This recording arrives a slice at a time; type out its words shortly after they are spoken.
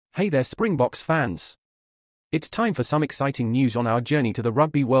Hey there Springboks fans! It's time for some exciting news on our journey to the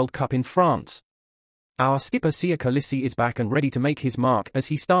Rugby World Cup in France. Our skipper Kolisi'S is back and ready to make his mark as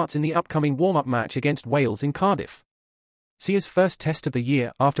he starts in the upcoming warm-up match against Wales in Cardiff. Sia's first test of the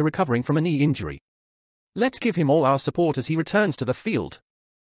year after recovering from a knee injury. Let's give him all our support as he returns to the field.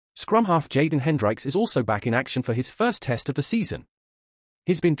 Scrum half Jayden Hendricks is also back in action for his first test of the season.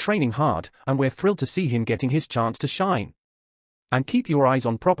 He's been training hard, and we're thrilled to see him getting his chance to shine. And keep your eyes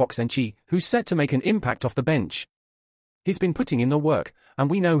on Springboks, who's set to make an impact off the bench. He's been putting in the work, and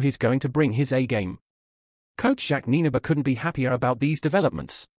we know he's going to bring his A-game. Coach Jacques Nienaber couldn't be happier about these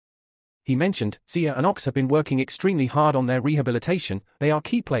developments. He mentioned, Sia and Ox have been working extremely hard on their rehabilitation. They are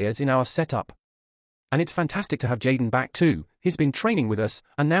key players in our setup. And it's fantastic to have Jayden back too. He's been training with us,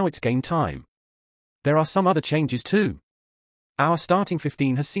 and now it's game time. There are some other changes too. Our starting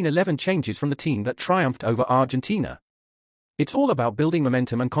 15 has seen 11 changes from the team that triumphed over Argentina. It's all about building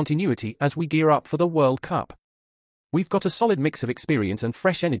momentum and continuity as we gear up for the World Cup. We've got a solid mix of experience and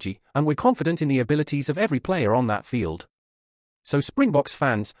fresh energy, and we're confident in the abilities of every player on that field. So Springboks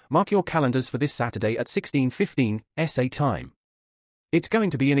fans, mark your calendars for this Saturday at 16:15 SA time. It's going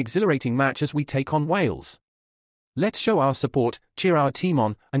to be an exhilarating match as we take on Wales. Let's show our support, cheer our team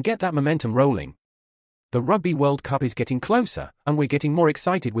on, and get that momentum rolling. The Rugby World Cup is getting closer, and we're getting more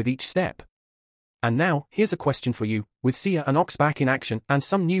excited with each step. And now, here's a question for you. With Sia and Ox back in action and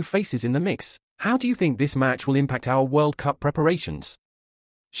some new faces in the mix, how do you think this match will impact our World Cup preparations?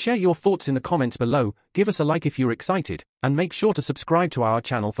 Share your thoughts in the comments below, give us a like if you're excited, and make sure to subscribe to our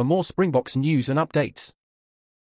channel for more Springboks news and updates.